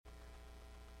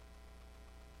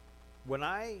When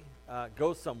I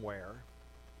go somewhere,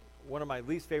 one of my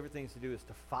least favorite things to do is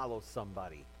to follow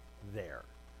somebody there.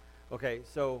 Okay,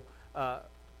 so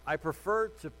I prefer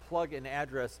to plug an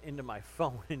address into my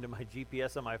phone, into my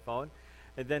GPS on my phone,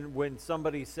 and then when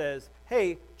somebody says,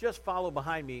 hey, just follow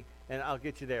behind me and I'll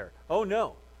get you there. Oh,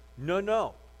 no, no,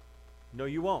 no, no,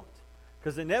 you won't.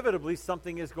 Because inevitably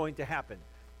something is going to happen.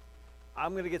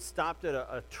 I'm going to get stopped at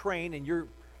a train and you're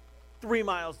 3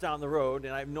 miles down the road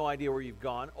and I have no idea where you've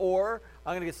gone. Or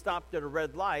I'm going to get stopped at a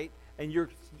red light and you're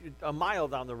a mile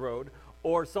down the road.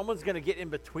 Or someone's going to get in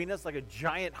between us like a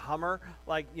giant Hummer,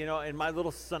 like, you know, in my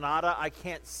little Sonata, I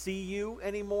can't see you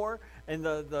anymore. And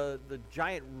the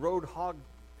giant Roadhog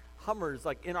Hummer is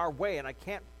like in our way and I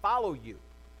can't follow you.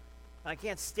 And I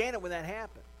can't stand it when that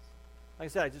happens. Like I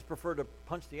said, I just prefer to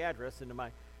punch the address into my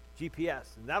GPS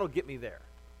and that'll get me there.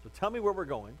 So tell me where we're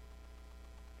going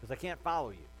because I can't follow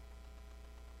you.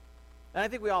 And I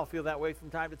think we all feel that way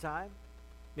from time to time.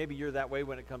 Maybe you're that way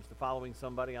when it comes to following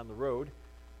somebody on the road.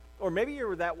 Or maybe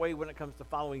you're that way when it comes to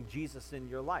following Jesus in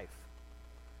your life.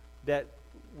 That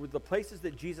with the places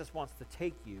that Jesus wants to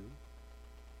take you,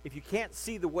 if you can't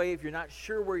see the way, if you're not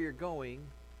sure where you're going,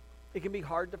 it can be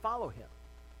hard to follow him.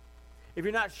 If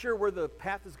you're not sure where the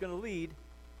path is going to lead,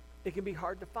 it can be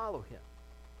hard to follow him.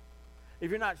 If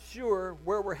you're not sure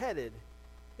where we're headed,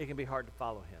 it can be hard to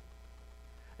follow him.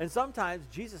 And sometimes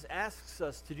Jesus asks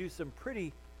us to do some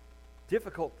pretty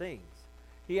difficult things.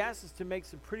 He asks us to make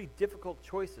some pretty difficult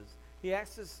choices. He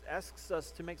asks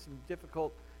us to make some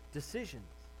difficult decisions.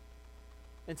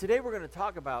 And today we're going to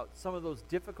talk about some of those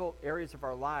difficult areas of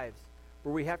our lives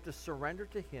where we have to surrender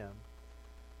to him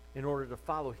in order to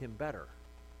follow him better.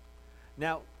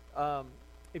 Now,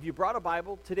 if you brought a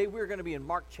Bible, today we're going to be in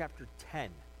Mark chapter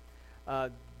 10. How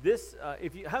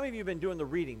many of you have been doing the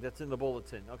reading that's in the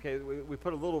bulletin? Okay, we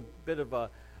put a little bit of a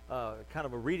kind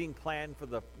of a reading plan for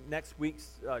the next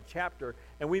week's chapter,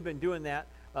 and we've been doing that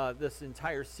this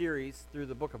entire series through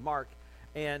the book of Mark.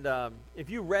 And if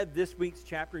you read this week's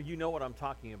chapter, you know what I'm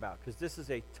talking about, because this is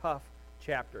a tough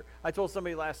chapter. I told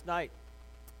somebody last night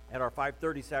at our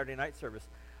 5:30 Saturday night service,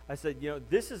 I said, you know,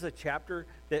 this is a chapter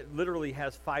that literally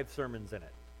has 5 sermons in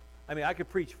it. I mean, I could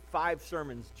preach 5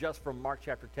 sermons just from Mark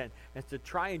chapter 10, and to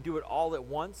try and do it all at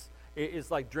once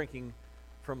is like drinking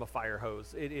from a fire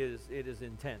hose. It is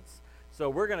intense. So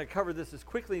we're going to cover this as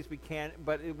quickly as we can,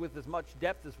 but with as much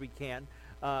depth as we can,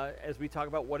 as we talk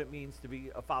about what it means to be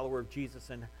a follower of Jesus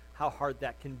and how hard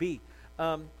that can be.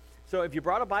 So if you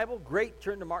brought a Bible, great.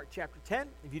 Turn to Mark chapter 10.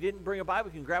 If you didn't bring a Bible,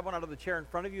 you can grab one out of the chair in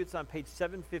front of you. It's on page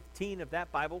 715 of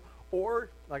that Bible. Or,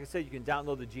 like I said, you can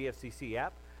download the GFCC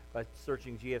app by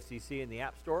searching GFCC in the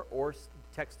App Store or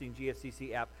texting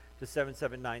GFCC app to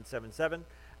 77977.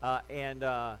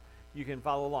 You can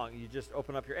follow along. You just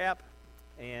open up your app,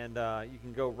 and you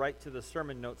can go right to the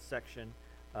sermon notes section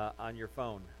on your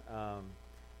phone. I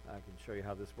can show you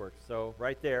how this works. So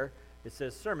right there, it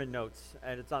says sermon notes,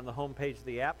 and it's on the home page of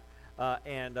the app.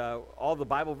 All the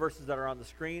Bible verses that are on the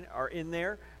screen are in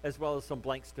there, as well as some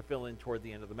blanks to fill in toward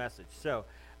the end of the message. So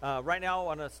right now, I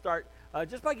want to start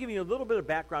just by giving you a little bit of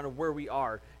background of where we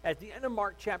are. At the end of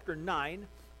Mark chapter 9,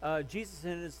 Jesus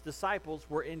and his disciples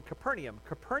were in Capernaum.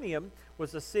 Capernaum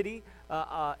was a city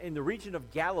in the region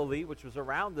of Galilee, which was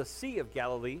around the Sea of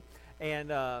Galilee,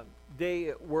 and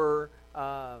they were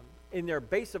in their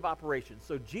base of operations.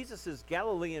 So Jesus'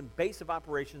 Galilean base of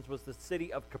operations was the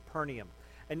city of Capernaum.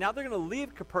 And now they're going to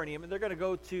leave Capernaum, and they're going to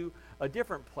go to a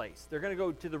different place. They're going to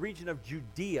go to the region of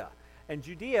Judea. And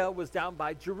Judea was down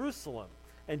by Jerusalem.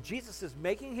 And Jesus is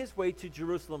making his way to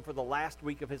Jerusalem for the last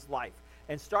week of his life.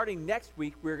 And starting next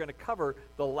week, we're going to cover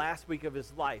the last week of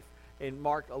his life in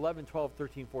Mark 11, 12,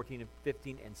 13, 14, and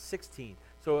 15, and 16.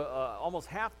 So almost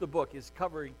half the book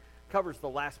covers the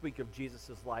last week of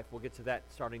Jesus' life. We'll get to that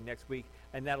starting next week,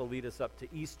 and that'll lead us up to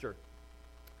Easter.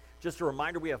 Just a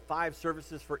reminder, we have 5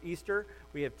 services for Easter.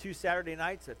 We have 2 Saturday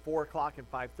nights at 4 o'clock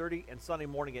and 5:30, and Sunday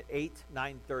morning at 8,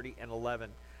 9:30, and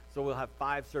 11. So we'll have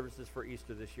 5 services for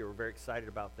Easter this year. We're very excited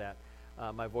about that.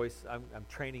 My voice, I'm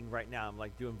training right now. I'm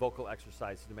like doing vocal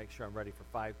exercises to make sure I'm ready for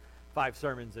five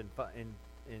sermons in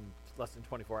less than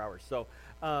 24 hours.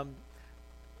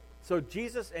 So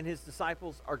Jesus and his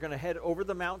disciples are going to head over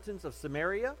the mountains of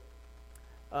Samaria,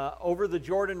 over the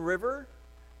Jordan River,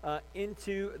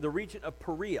 into the region of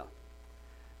Perea.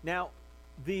 Now,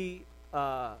 the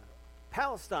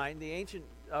Palestine, the ancient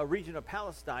region of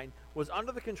Palestine, was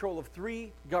under the control of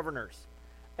 3 governors.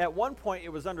 At one point, it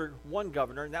was under one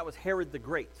governor, and that was Herod the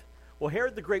Great. Well,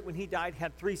 Herod the Great, when he died,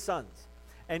 had 3 sons,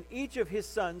 and each of his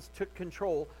sons took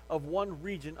control of one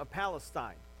region of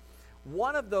Palestine.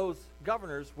 One of those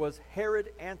governors was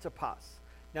Herod Antipas.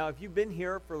 Now, if you've been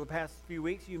here for the past few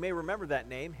weeks, you may remember that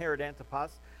name, Herod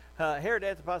Antipas. Herod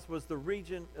Antipas was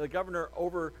the governor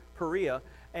over Perea,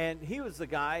 and he was the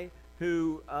guy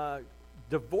who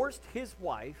divorced his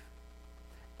wife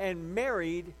and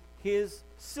married his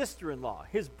sister-in-law,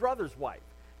 his brother's wife.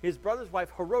 His brother's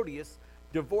wife, Herodias,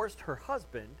 divorced her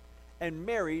husband and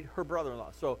married her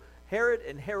brother-in-law. So Herod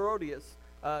and Herodias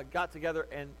got together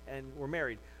and were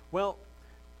married. Well,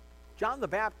 John the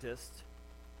Baptist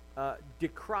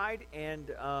decried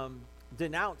and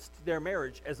denounced their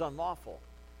marriage as unlawful.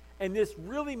 And this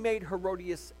really made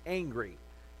Herodias angry,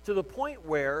 to the point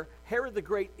where Herod the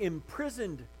Great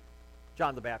imprisoned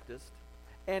John the Baptist,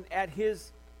 and at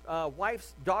his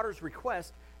wife's daughter's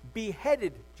request,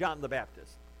 beheaded John the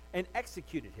Baptist and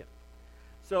executed him.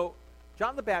 So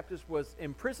John the Baptist was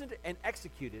imprisoned and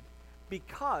executed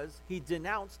because he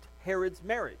denounced Herod's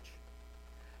marriage.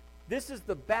 This is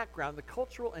the background, the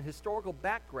cultural and historical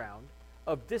background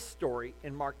of this story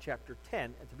in Mark chapter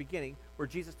 10 at the beginning, where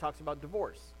Jesus talks about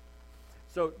divorce.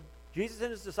 So Jesus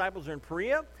and his disciples are in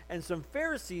Perea, and some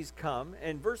Pharisees come,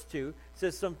 and verse 2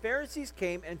 says, some Pharisees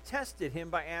came and tested him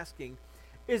by asking,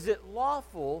 is it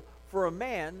lawful for a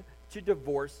man to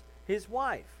divorce his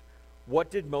wife? What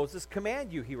did Moses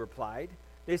command you? He replied.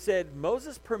 They said,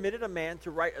 Moses permitted a man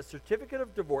to write a certificate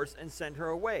of divorce and send her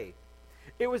away.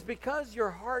 It was because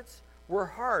your hearts were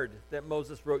hard that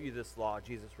Moses wrote you this law,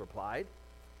 Jesus replied.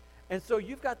 And so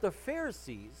you've got the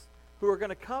Pharisees who are going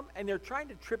to come, and they're trying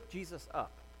to trip Jesus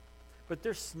up. But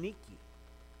they're sneaky.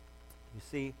 You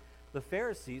see, the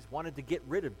Pharisees wanted to get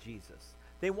rid of Jesus.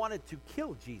 They wanted to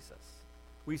kill Jesus.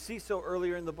 We see so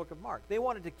earlier in the book of Mark. They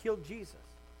wanted to kill Jesus.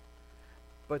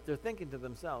 But they're thinking to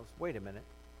themselves, wait a minute.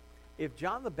 If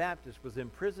John the Baptist was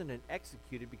imprisoned and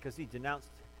executed because he denounced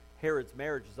Herod's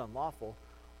marriage as unlawful,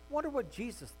 wonder what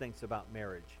Jesus thinks about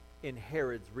marriage in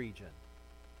Herod's region.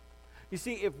 You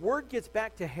see, if word gets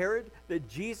back to Herod that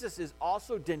Jesus is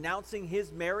also denouncing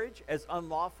his marriage as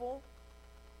unlawful,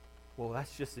 well,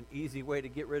 that's just an easy way to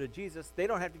get rid of Jesus. They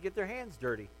don't have to get their hands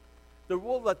dirty.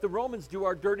 We'll let the Romans do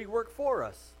our dirty work for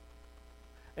us.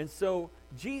 And so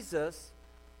Jesus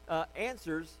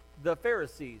answers the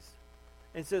Pharisees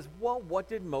and says, well, what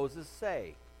did Moses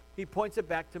say? He points it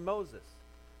back to Moses.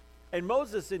 And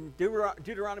Moses in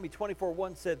Deuteronomy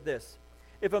 24:1 said this,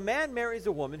 if a man marries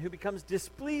a woman who becomes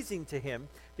displeasing to him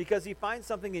because he finds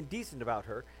something indecent about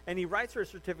her, and he writes her a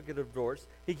certificate of divorce,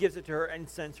 he gives it to her and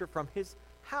sends her from his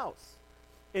house.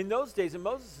 In those days, in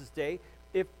Moses' day,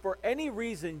 if for any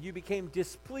reason you became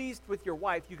displeased with your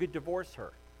wife, you could divorce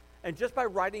her. And just by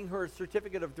writing her a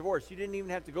certificate of divorce, you didn't even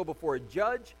have to go before a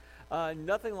judge,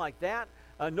 nothing like that,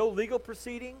 no legal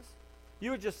proceedings.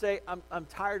 You would just say, I'm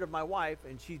tired of my wife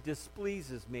and she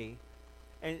displeases me.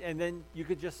 And then you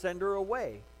could just send her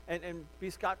away and be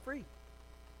scot-free.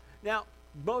 Now,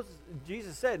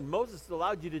 Jesus said, Moses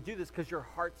allowed you to do this because your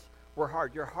hearts were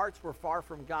hard. Your hearts were far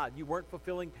from God. You weren't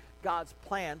fulfilling God's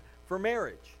plan for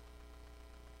marriage.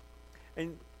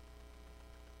 And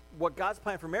what God's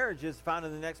plan for marriage is found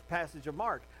in the next passage of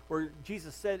Mark, where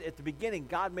Jesus said at the beginning,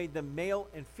 God made them male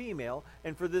and female,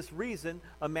 and for this reason,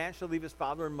 a man shall leave his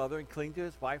father and mother and cling to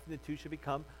his wife, and the two shall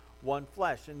become one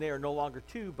flesh. And they are no longer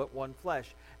two, but one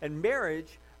flesh. And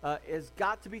marriage has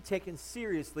got to be taken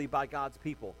seriously by God's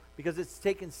people, because it's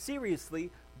taken seriously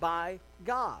by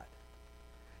God.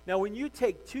 Now, when you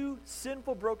take two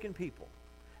sinful, broken people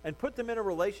and put them in a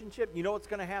relationship, you know what's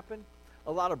going to happen?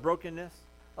 A lot of brokenness,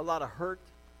 a lot of hurt,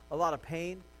 a lot of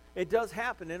pain. It does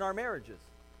happen in our marriages.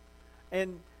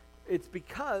 And it's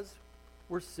because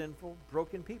we're sinful,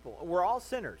 broken people. We're all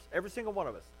sinners, every single one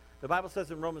of us. The Bible says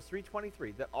in Romans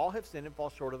 3:23 that all have sinned and fall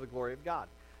short of the glory of God.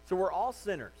 So we're all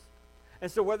sinners.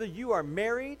 And so whether you are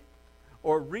married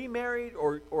or remarried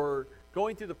or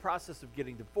going through the process of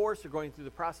getting divorced or going through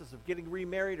the process of getting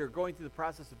remarried or going through the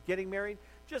process of getting married,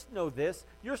 just know this,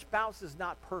 your spouse is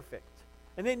not perfect.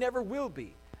 And they never will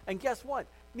be. And guess what?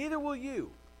 Neither will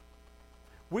you.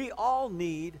 We all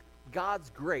need God's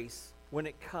grace when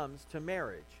it comes to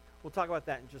marriage. We'll talk about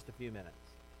that in just a few minutes.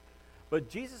 But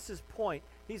Jesus' point,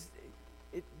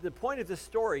 the point of this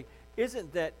story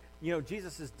isn't that,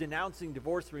 Jesus is denouncing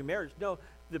divorce and remarriage. No,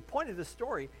 the point of the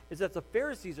story is that the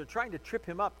Pharisees are trying to trip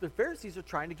him up. The Pharisees are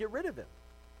trying to get rid of him.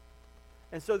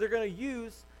 And so they're going to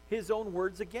use his own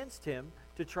words against him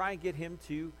to try and get him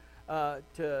to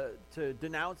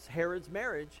denounce Herod's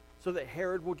marriage so that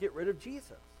Herod will get rid of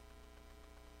Jesus.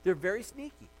 They're very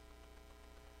sneaky.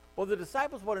 Well, the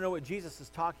disciples want to know what Jesus is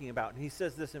talking about, and he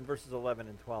says this in verses 11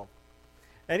 and 12.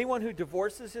 Anyone who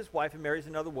divorces his wife and marries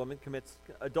another woman commits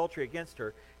adultery against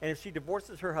her, and if she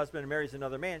divorces her husband and marries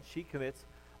another man, she commits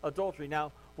adultery.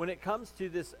 Now, when it comes to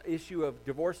this issue of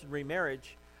divorce and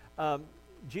remarriage,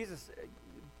 Jesus,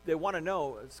 they want to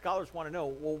know, scholars want to know,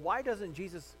 well, why doesn't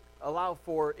Jesus allow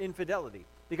for infidelity?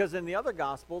 Because in the other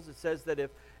Gospels, it says that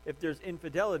if there's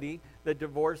infidelity, that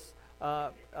divorce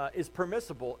is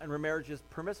permissible and remarriage is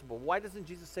permissible. Why doesn't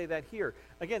Jesus say that here?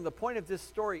 Again, the point of this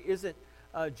story isn't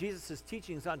Jesus'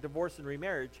 teachings on divorce and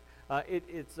remarriage.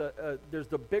 There's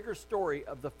the bigger story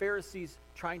of the Pharisees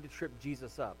trying to trip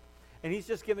Jesus up. And he's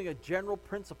just giving a general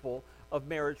principle of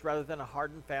marriage rather than a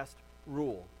hard and fast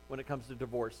rule when it comes to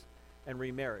divorce and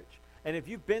remarriage. And if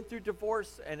you've been through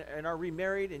divorce and are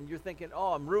remarried and you're thinking,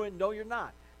 oh, I'm ruined, no, you're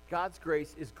not. God's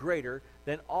grace is greater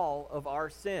than all of our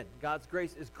sin. God's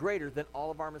grace is greater than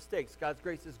all of our mistakes. God's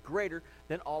grace is greater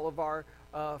than all of our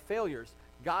failures.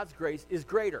 God's grace is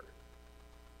greater.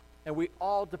 And we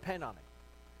all depend on it.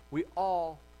 We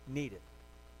all need it.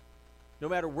 No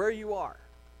matter where you are,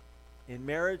 in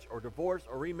marriage or divorce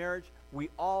or remarriage, we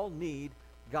all need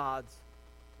God's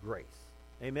grace.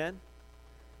 Amen?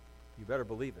 You better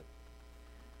believe it.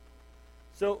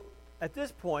 So, at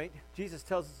this point, Jesus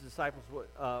tells his disciples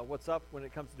what's up when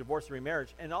it comes to divorce and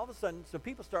remarriage, and all of a sudden, some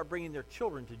people start bringing their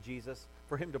children to Jesus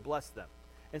for him to bless them.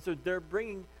 And so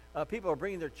people are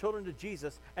bringing their children to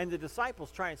Jesus, and the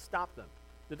disciples try and stop them.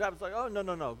 The disciples are like, oh,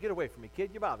 no, get away from me,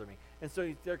 kid, you bother me. And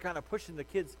so they're kind of pushing the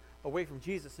kids away from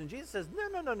Jesus, and Jesus says,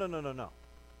 no.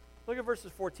 Look at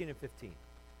verses 14 and 15.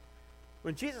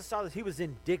 When Jesus saw that he was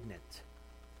indignant,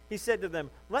 he said to them,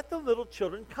 let the little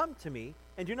children come to me,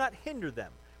 and do not hinder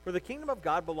them, for the kingdom of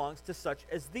God belongs to such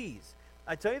as these.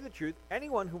 I tell you the truth,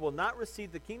 anyone who will not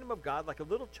receive the kingdom of God like a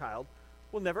little child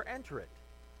will never enter it.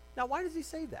 Now, why does he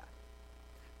say that?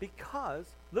 Because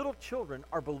little children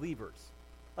are believers.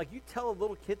 Like, you tell a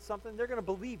little kid something, they're going to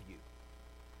believe you.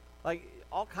 Like,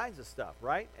 all kinds of stuff,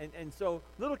 right? And so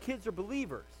little kids are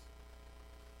believers.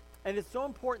 And it's so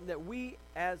important that we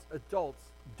as adults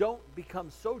don't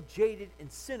become so jaded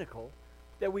and cynical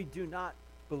that we do not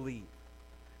believe.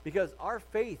 Because our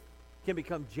faith can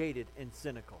become jaded and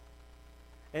cynical.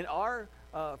 And our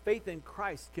faith in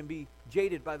Christ can be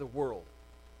jaded by the world.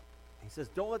 He says,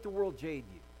 don't let the world jade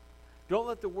you. Don't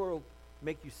let the world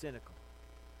make you cynical.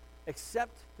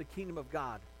 Accept the kingdom of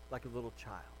God like a little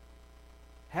child.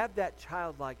 Have that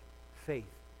childlike faith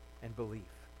and belief.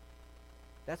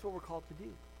 That's what we're called to do.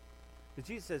 Because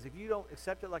Jesus says, if you don't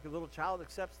accept it like a little child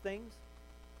accepts things,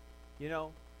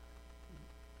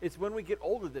 it's when we get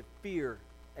older that fear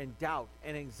and doubt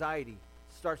and anxiety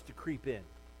starts to creep in.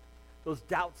 Those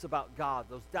doubts about God,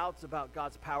 those doubts about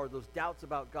God's power, those doubts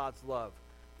about God's love.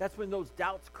 That's when those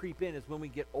doubts creep in, is when we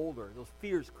get older. Those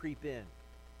fears creep in.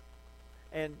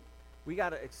 And we got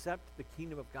to accept the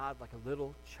kingdom of God like a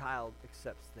little child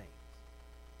accepts things.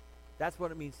 That's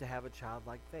what it means to have a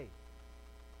childlike faith.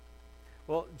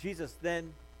 Well, Jesus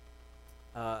then,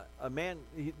 they're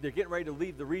getting ready to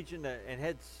leave the region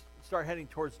and start heading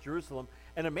towards Jerusalem.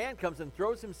 And a man comes and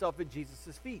throws himself at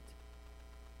Jesus' feet.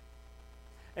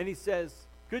 And he says,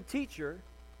 good teacher,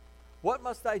 what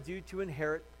must I do to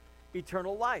inherit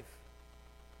eternal life?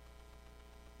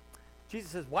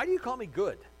 Jesus says, why do you call me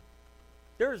good?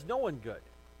 There is no one good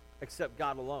except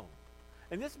God alone.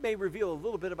 And this may reveal a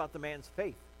little bit about the man's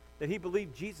faith, that he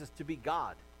believed Jesus to be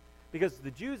God. Because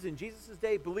the Jews in Jesus'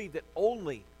 day believed that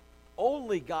only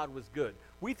God was good.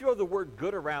 We throw the word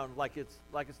good around like it's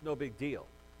no big deal.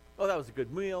 Oh, that was a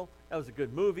good meal. That was a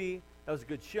good movie. That was a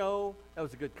good show. That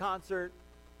was a good concert.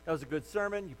 That was a good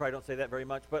sermon. You probably don't say that very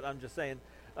much, but I'm just saying.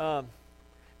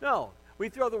 No, we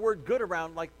throw the word good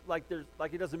around like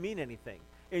it doesn't mean anything.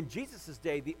 In Jesus'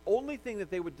 day, the only thing that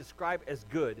they would describe as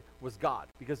good was God,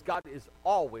 because God is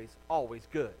always, always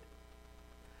good.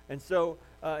 And so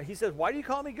he says, why do you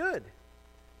call me good?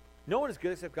 No one is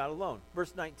good except God alone.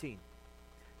 Verse 19.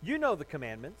 You know the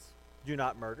commandments. Do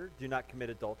not murder. Do not commit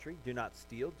adultery. Do not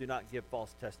steal. Do not give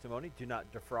false testimony. Do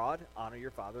not defraud. Honor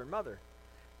your father and mother.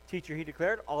 Teacher, he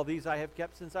declared, all these I have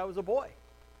kept since I was a boy.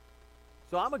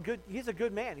 So he's a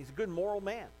good man. He's a good moral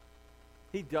man.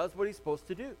 He does what he's supposed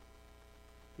to do.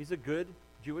 He's a good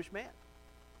Jewish man.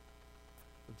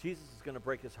 Well, Jesus is going to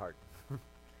break his heart.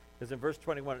 Because in verse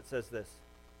 21 it says this.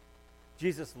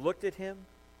 Jesus looked at him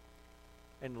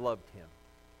and loved him.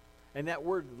 And that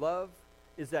word love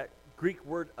is that Greek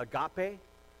word agape,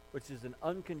 which is an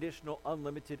unconditional,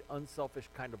 unlimited, unselfish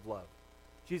kind of love.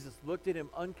 Jesus looked at him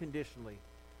unconditionally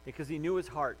because he knew his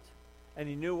heart and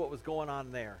he knew what was going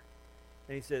on there.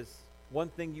 And he says, one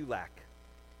thing you lack.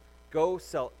 Go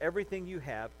sell everything you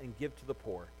have and give to the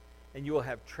poor, and you will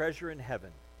have treasure in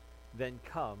heaven. Then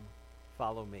come,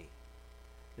 follow me.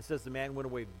 It says the man went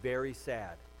away very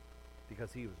sad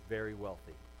because he was very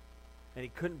wealthy. And he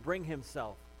couldn't bring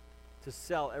himself to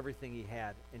sell everything he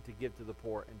had and to give to the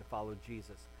poor and to follow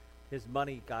Jesus. his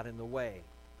money got in the way.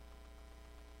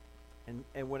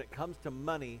 And when it comes to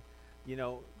money, you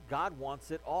know, God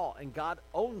wants it all, and God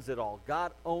owns it all.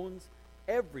 God owns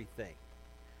everything.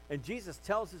 And Jesus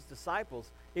tells his disciples,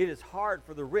 it is hard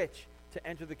for the rich to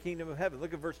enter the kingdom of heaven.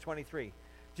 Look at verse 23.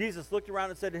 Jesus looked around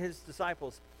and said to his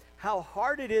disciples, how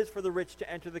hard it is for the rich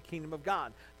to enter the kingdom of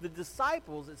God. The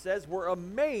disciples, it says, were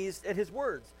amazed at his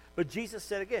words. But Jesus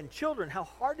said again, children, how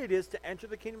hard it is to enter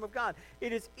the kingdom of God.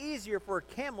 It is easier for a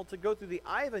camel to go through the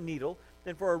eye of a needle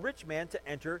than for a rich man to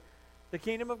enter the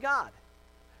kingdom of God.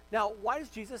 Now, why does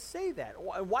Jesus say that?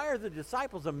 Why are the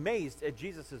disciples amazed at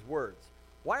Jesus' words?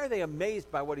 Why are they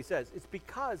amazed by what he says? It's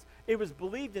because it was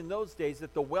believed in those days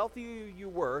that the wealthier you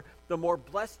were, the more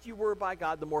blessed you were by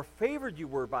God, the more favored you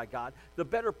were by God, the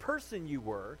better person you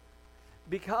were,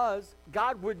 because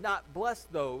God would not bless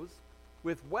those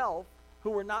with wealth who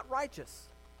were not righteous.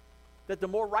 That the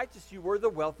more righteous you were, the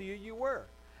wealthier you were.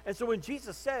 And so when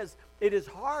Jesus says it is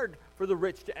hard for the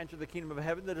rich to enter the kingdom of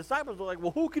heaven, the disciples are like,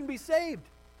 well, who can be saved?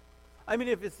 I mean,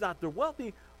 if it's not the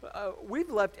wealthy,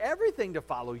 we've left everything to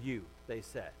follow you, they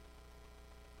said.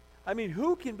 I mean,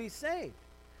 who can be saved?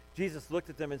 Jesus looked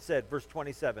at them and said, verse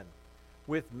 27,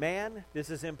 with man this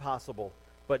is impossible,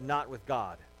 but not with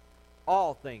God.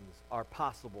 All things are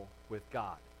possible with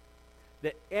God.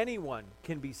 That anyone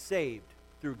can be saved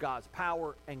through God's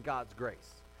power and God's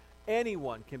grace.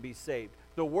 Anyone can be saved.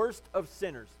 The worst of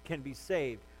sinners can be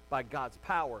saved by God's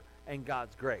power and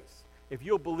God's grace. If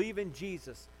you'll believe in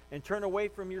Jesus and turn away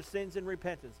from your sins in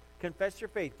repentance, confess your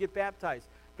faith, get baptized,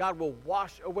 God will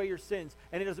wash away your sins.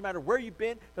 And it doesn't matter where you've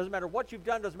been, doesn't matter what you've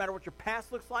done, doesn't matter what your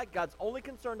past looks like. God's only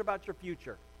concerned about your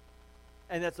future.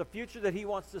 And that's a future that he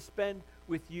wants to spend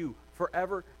with you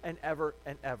forever and ever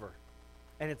and ever.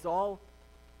 And it's all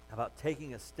about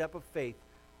taking a step of faith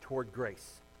toward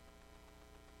grace.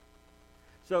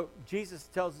 So Jesus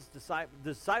tells his disciples,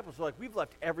 the disciples are like, we've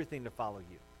left everything to follow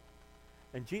you.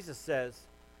 And Jesus says,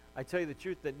 I tell you the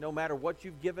truth that no matter what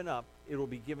you've given up, it will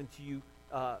be given to you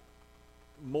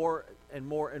more and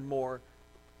more and more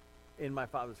in my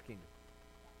Father's kingdom.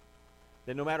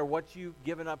 That no matter what you've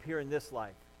given up here in this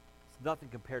life, it's nothing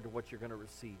compared to what you're going to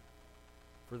receive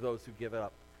for those who give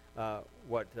up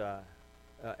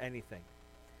anything.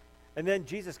 And then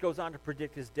Jesus goes on to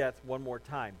predict his death one more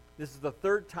time. This is the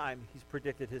third time he's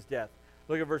predicted his death.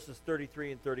 Look at verses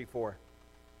 33 and 34.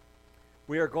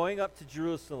 We are going up to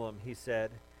Jerusalem, he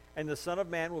said, and the Son of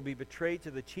Man will be betrayed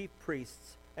to the chief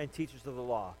priests and teachers of the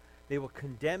law. They will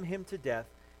condemn him to death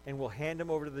and will hand him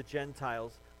over to the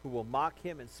Gentiles, who will mock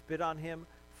him and spit on him,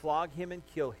 flog him and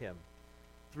kill him.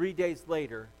 3 days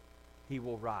later, he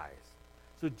will rise.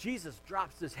 So Jesus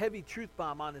drops this heavy truth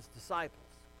bomb on his disciples.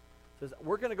 Says,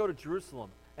 we're going to go to Jerusalem,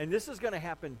 and this is going to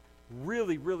happen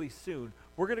really, really soon.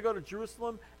 We're going to go to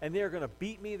Jerusalem, and they're going to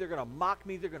beat me, they're going to mock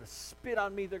me, they're going to spit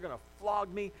on me, they're going to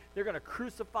flog me, they're going to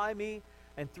crucify me,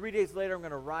 and 3 days later I'm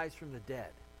going to rise from the dead.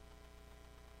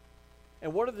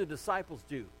 And what do the disciples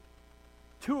do?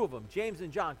 Two of them, James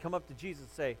and John, come up to Jesus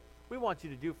and say, we want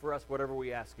you to do for us whatever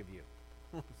we ask of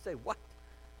you. Say, what?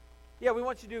 Yeah, we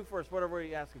want you to do for us whatever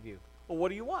we ask of you. Well, what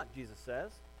do you want? Jesus says.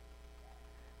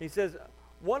 He says,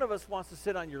 one of us wants to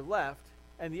sit on your left,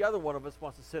 and the other one of us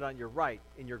wants to sit on your right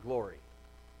in your glory.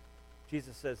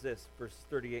 Jesus says this, verses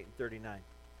 38 and 39.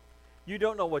 You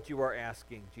don't know what you are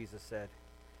asking, Jesus said.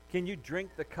 Can you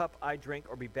drink the cup I drink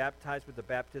or be baptized with the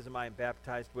baptism I am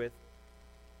baptized with?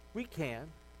 We can,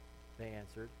 they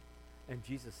answered. And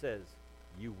Jesus says,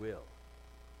 you will.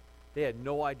 They had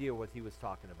no idea what he was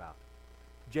talking about.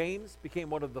 James became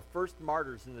one of the first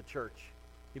martyrs in the church.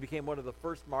 He became one of the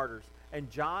first martyrs. And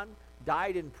John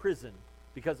died in prison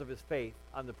because of his faith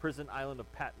on the prison island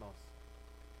of Patmos.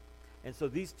 And so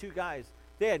these two guys,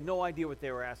 they had no idea what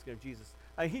they were asking of Jesus.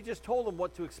 He just told them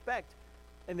what to expect,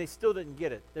 and they still didn't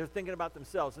get it. They were thinking about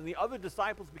themselves. And the other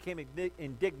disciples became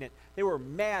indignant. They were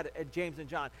mad at James and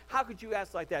John. How could you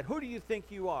ask like that? Who do you think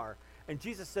you are? And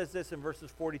Jesus says this in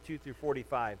verses 42 through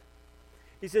 45.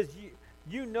 He says,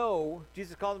 you know,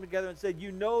 Jesus called them together and said,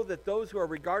 you know that those who are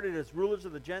regarded as rulers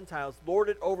of the Gentiles lord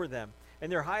it over them,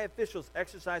 and their high officials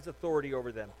exercise authority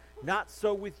over them. Not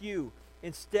so with you.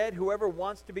 Instead, whoever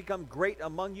wants to become great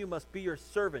among you must be your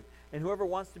servant, and whoever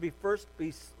wants to be first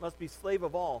must be slave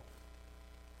of all.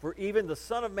 For even the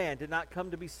Son of Man did not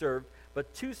come to be served,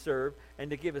 but to serve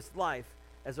and to give his life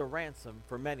as a ransom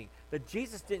for many. That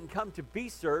Jesus didn't come to be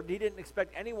served. He didn't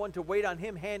expect anyone to wait on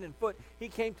him hand and foot. He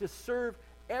came to serve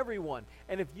everyone.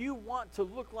 And if you want to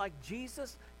look like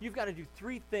Jesus, you've got to do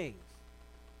three things.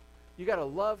 You got to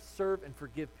love, serve, and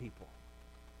forgive people.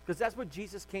 Because that's what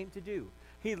Jesus came to do.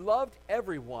 He loved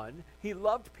everyone. He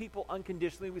loved people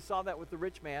unconditionally. We saw that with the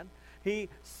rich man. He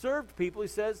served people. He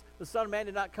says the Son of Man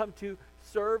did not come to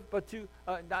serve, but to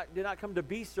did not come to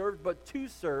be served, but to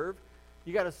serve.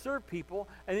 You got to serve people,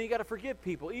 and then you got to forgive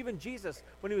people. Even Jesus,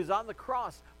 when he was on the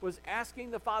cross, was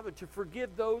asking the Father to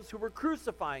forgive those who were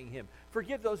crucifying him,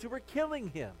 forgive those who were killing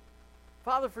him.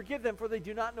 Father, forgive them, for they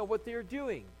do not know what they are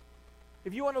doing.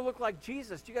 If you want to look like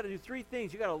Jesus, you got to do three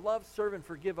things. You got to love, serve, and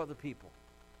forgive other people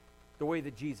the way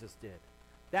that Jesus did.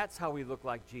 That's how we look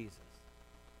like Jesus.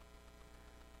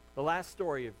 The last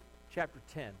story of chapter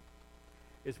 10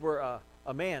 is where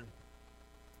a man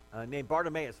named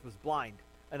Bartimaeus was blind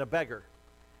and a beggar.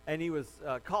 And he was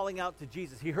calling out to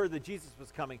Jesus. He heard that Jesus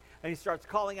was coming, and he starts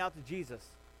calling out to Jesus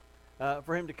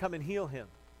for him to come and heal him.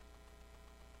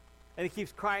 And he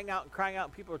keeps crying out,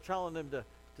 and people are telling him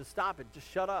to stop it,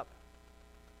 just shut up.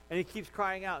 And he keeps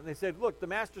crying out, and they said, look, the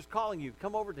master's calling you.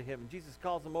 Come over to him. And Jesus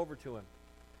calls him over to him.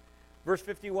 Verse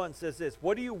 51 says this,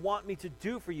 what do you want me to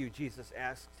do for you? Jesus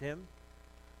asked him.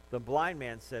 The blind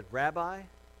man said, Rabbi,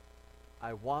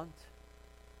 I want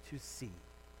to see.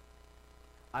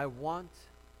 I want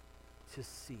to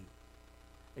see.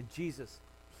 And Jesus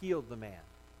healed the man.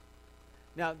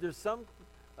 Now, there's some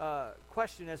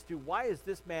question as to why is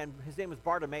this man, his name was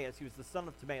Bartimaeus, he was the son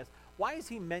of Timaeus, why is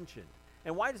he mentioned?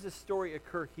 And why does this story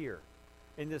occur here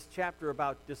in this chapter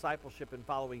about discipleship and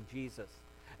following Jesus?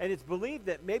 And it's believed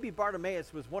that maybe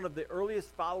Bartimaeus was one of the earliest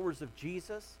followers of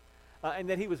Jesus and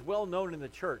that he was well known in the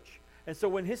church. And so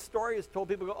when his story is told,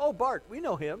 people go, oh, Bart, we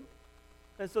know him.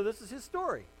 And so this is his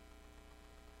story.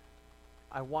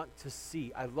 I want to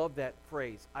see. I love that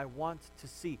phrase. I want to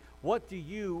see. What do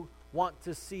you want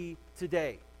to see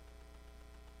today?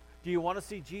 Do you want to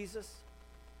see Jesus?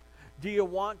 Do you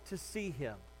want to see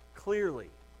him clearly?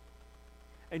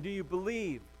 And do you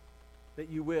believe that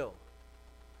you will?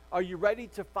 Are you ready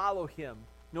to follow him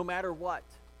no matter what?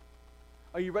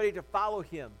 Are you ready to follow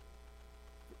him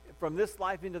from this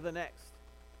life into the next?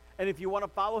 And if you want to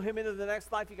follow him into the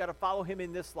next life, you got to follow him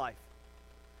in this life.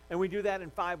 And we do that in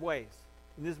 5 ways.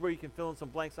 And this is where you can fill in some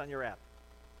blanks on your app.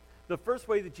 The first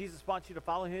way that Jesus wants you to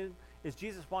follow him is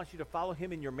Jesus wants you to follow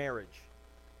him in your marriage.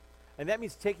 And that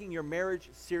means taking your marriage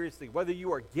seriously. Whether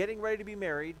you are getting ready to be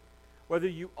married, whether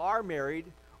you are married,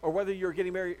 or whether you're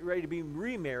getting ready to be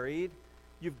remarried,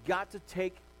 you've got to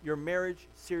take your marriage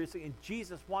seriously. And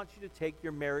Jesus wants you to take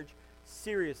your marriage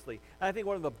seriously. And I think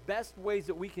one of the best ways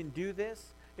that we can do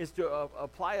this is to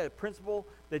apply a principle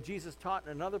that Jesus taught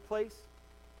in another place,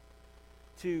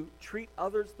 to treat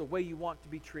others the way you want to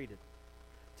be treated.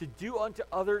 To do unto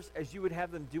others as you would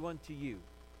have them do unto you.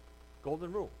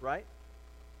 Golden rule, right?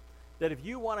 That if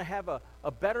you want to have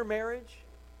a better marriage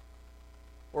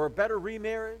or a better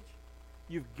remarriage,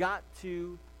 you've got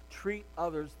to treat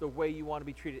others the way you want to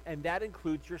be treated. And that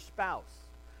includes your spouse.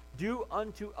 Do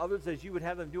unto others as you would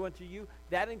have them do unto you.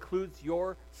 That includes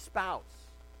your spouse.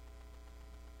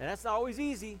 And that's not always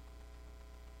easy.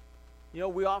 You know,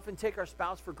 we often take our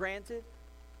spouse for granted.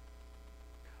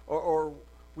 Or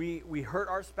we hurt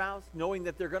our spouse knowing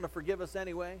that they're going to forgive us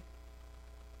anyway.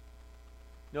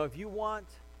 No, if you want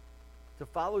to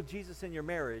follow Jesus in your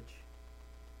marriage,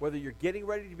 whether you're getting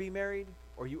ready to be married,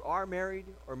 or you are married,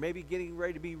 or maybe getting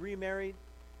ready to be remarried,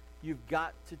 you've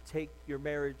got to take your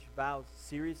marriage vows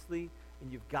seriously,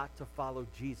 and you've got to follow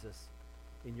Jesus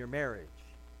in your marriage.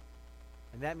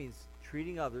 And that means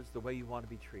treating others the way you want to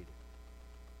be treated.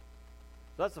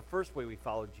 So that's the first way we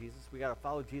follow Jesus. We got to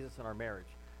follow Jesus in our marriage.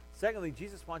 Secondly,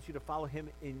 Jesus wants you to follow him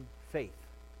in faith.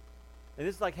 And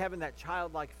this is like having that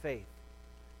childlike faith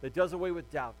that does away with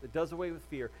doubt, that does away with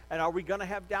fear. And are we going to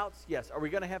have doubts? Yes. Are we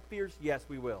going to have fears? Yes,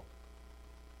 we will.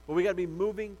 But we got to be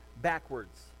moving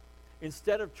backwards.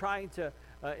 Instead of trying to,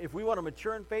 if we want to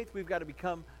mature in faith, we've got to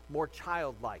become more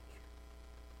childlike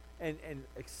and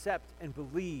accept and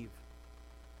believe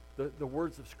the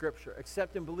words of Scripture.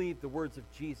 Accept and believe the words of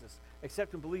Jesus.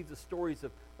 Accept and believe the stories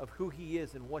of who he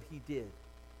is and what he did.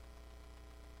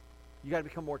 You got to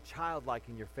become more childlike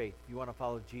in your faith if you want to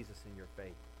follow Jesus in your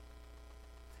faith.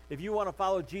 If you want to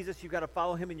follow Jesus, you've got to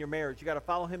follow him in your marriage. You've got to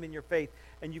follow him in your faith.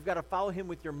 And you've got to follow him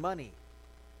with your money.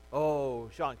 Oh,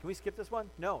 Sean, can we skip this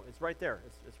one? No, it's right there.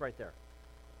 It's right there.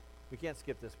 We can't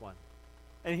skip this one.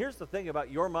 And here's the thing about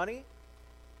your money.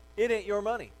 It ain't your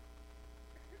money.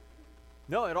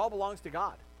 No, it all belongs to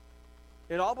God.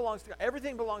 It all belongs to God.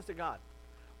 Everything belongs to God.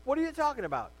 What are you talking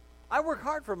about? I work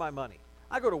hard for my money.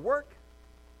 I go to work.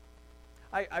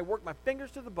 I work my fingers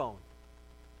to the bone.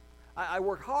 I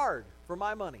work hard for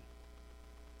my money.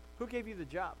 Who gave you the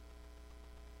job?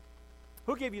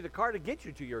 Who gave you the car to get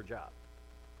you to your job?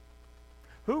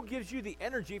 Who gives you the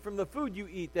energy from the food you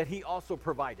eat that he also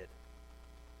provided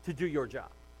to do your job?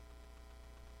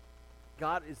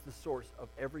 God is the source of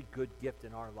every good gift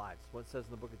in our lives. What it says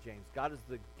in the book of James. God is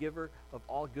the giver of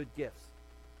all good gifts.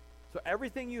 So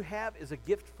everything you have is a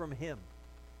gift from him.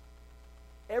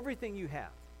 Everything you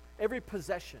have, every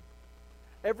possession,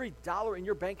 every dollar in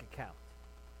your bank account,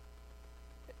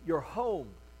 your home,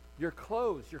 your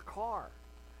clothes, your car,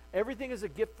 everything is a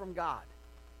gift from God.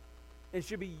 And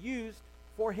should be used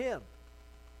for him.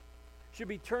 Should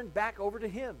be turned back over to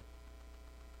him.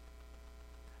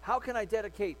 How can I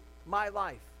dedicate my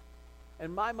life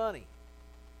and my money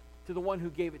to the one who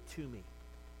gave it to me?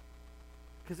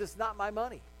 Because it's not my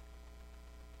money.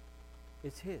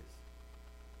 It's his.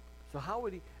 So how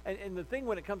would he, and the thing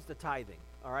when it comes to tithing,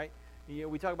 all right, you know,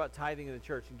 we talk about tithing in the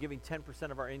church and giving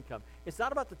 10% of our income. It's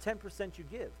not about the 10% you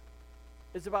give.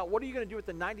 It's about what are you going to do with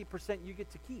the 90% you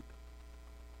get to keep.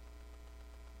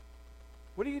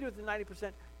 What are you going to do with the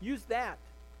 90%? Use that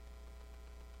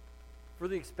for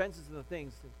the expenses and the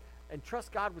things, and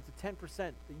trust God with the 10%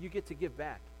 that you get to give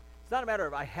back. It's not a matter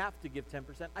of I have to give 10%.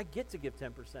 I get to give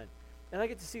 10%. And I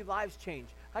get to see lives change.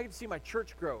 I get to see my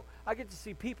church grow. I get to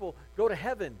see people go to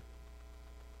heaven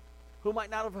who might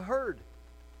not have heard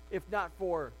if not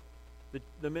for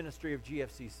the ministry of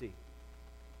GFCC.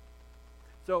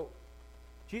 So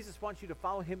Jesus wants you to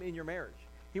follow him in your marriage.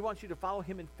 He wants you to follow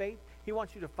him in faith. He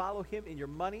wants you to follow him in your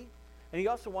money. And he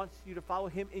also wants you to follow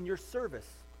him in your service.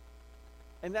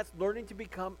 And that's learning to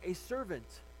become a servant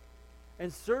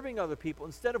and serving other people.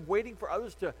 Instead of waiting for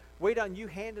others to wait on you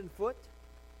hand and foot,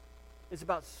 it's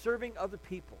about serving other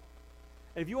people.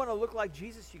 And if you want to look like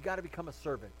Jesus, you got to become a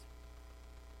servant.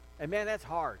 And man, that's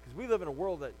hard because we live in a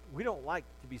world that we don't like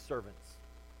to be servants.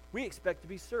 We expect to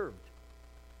be served.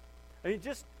 I mean,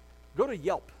 just go to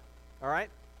Yelp, all right?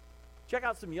 Check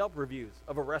out some Yelp reviews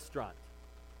of a restaurant.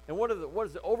 And what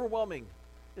is the overwhelming?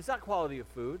 It's not quality of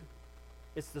food.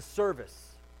 It's the service.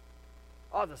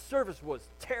 Oh, the service was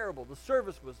terrible. The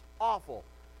service was awful.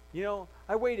 You know,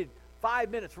 I waited 5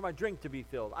 minutes for my drink to be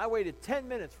filled. I waited 10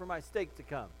 minutes for my steak to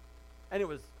come. And it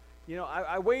was, you know,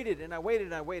 I waited and I waited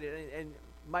and I waited. And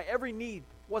my every need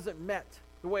wasn't met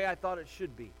the way I thought it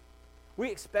should be.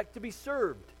 We expect to be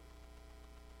served.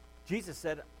 Jesus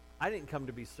said, I didn't come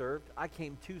to be served. I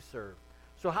came to serve.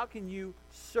 So how can you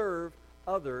serve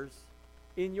others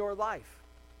in your life?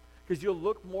 Because you'll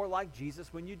look more like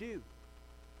Jesus when you do.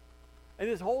 And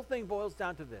this whole thing boils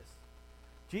down to this.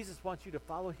 Jesus wants you to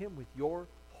follow him with your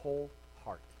whole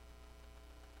heart.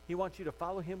 He wants you to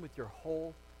follow him with your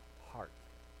whole heart.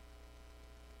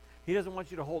 He doesn't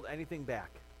want you to hold anything back.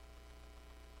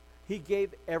 He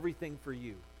gave everything for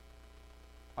you.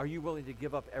 Are you willing to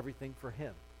give up everything for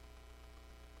him?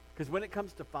 Because when it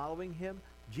comes to following him,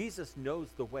 Jesus knows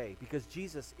the way, because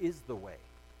Jesus is the way,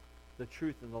 the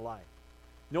truth, and the life.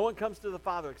 No one comes to the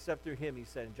Father except through him, he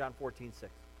said in John 14:6.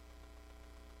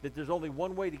 That there's only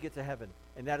one way to get to heaven,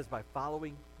 and that is by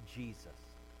following Jesus.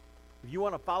 If you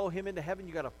want to follow him into heaven,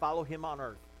 you got to follow him on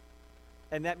earth.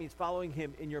 And that means following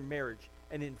him in your marriage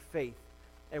and in faith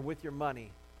and with your money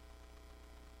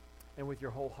and with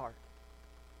your whole heart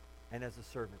and as a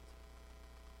servant.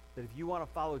 That if you want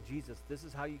to follow Jesus, this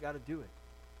is how you got to do it.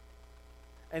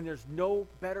 And there's no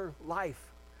better life.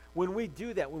 When we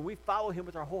do that, when we follow him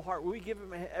with our whole heart, when we give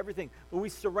him everything, when we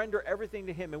surrender everything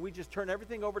to him and we just turn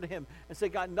everything over to him and say,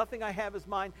 God, nothing I have is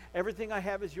mine. Everything I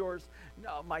have is yours.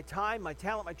 No, my time, my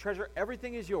talent, my treasure,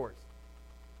 everything is yours.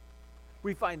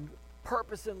 We find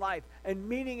purpose in life and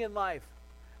meaning in life.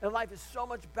 And life is so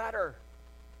much better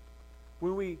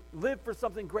when we live for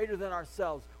something greater than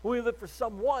ourselves, when we live for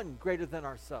someone greater than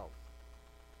ourselves.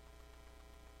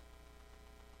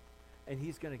 And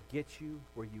he's going to get you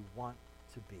where you want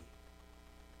to be.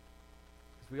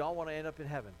 Because we all want to end up in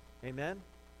heaven. Amen?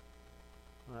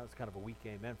 Well, that was kind of a weak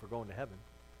amen for going to heaven.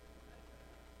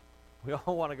 We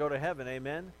all want to go to heaven.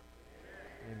 Amen?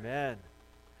 Amen.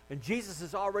 And Jesus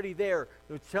is already there,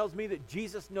 which tells me that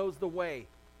Jesus knows the way.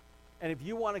 And if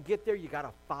you want to get there, you got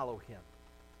to follow him.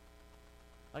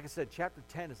 Like I said, chapter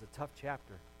 10 is a tough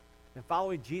chapter. And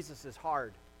following Jesus is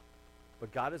hard.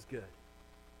 But God is good.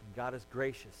 And God is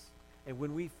gracious. And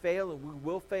when we fail, and we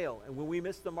will fail, and when we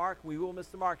miss the mark, we will miss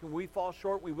the mark, and when we fall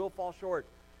short, we will fall short,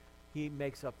 he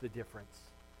makes up the difference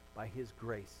by his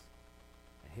grace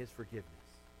and his forgiveness.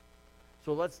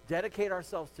 So let's dedicate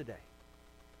ourselves today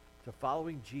to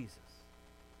following Jesus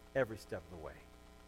every step of the way.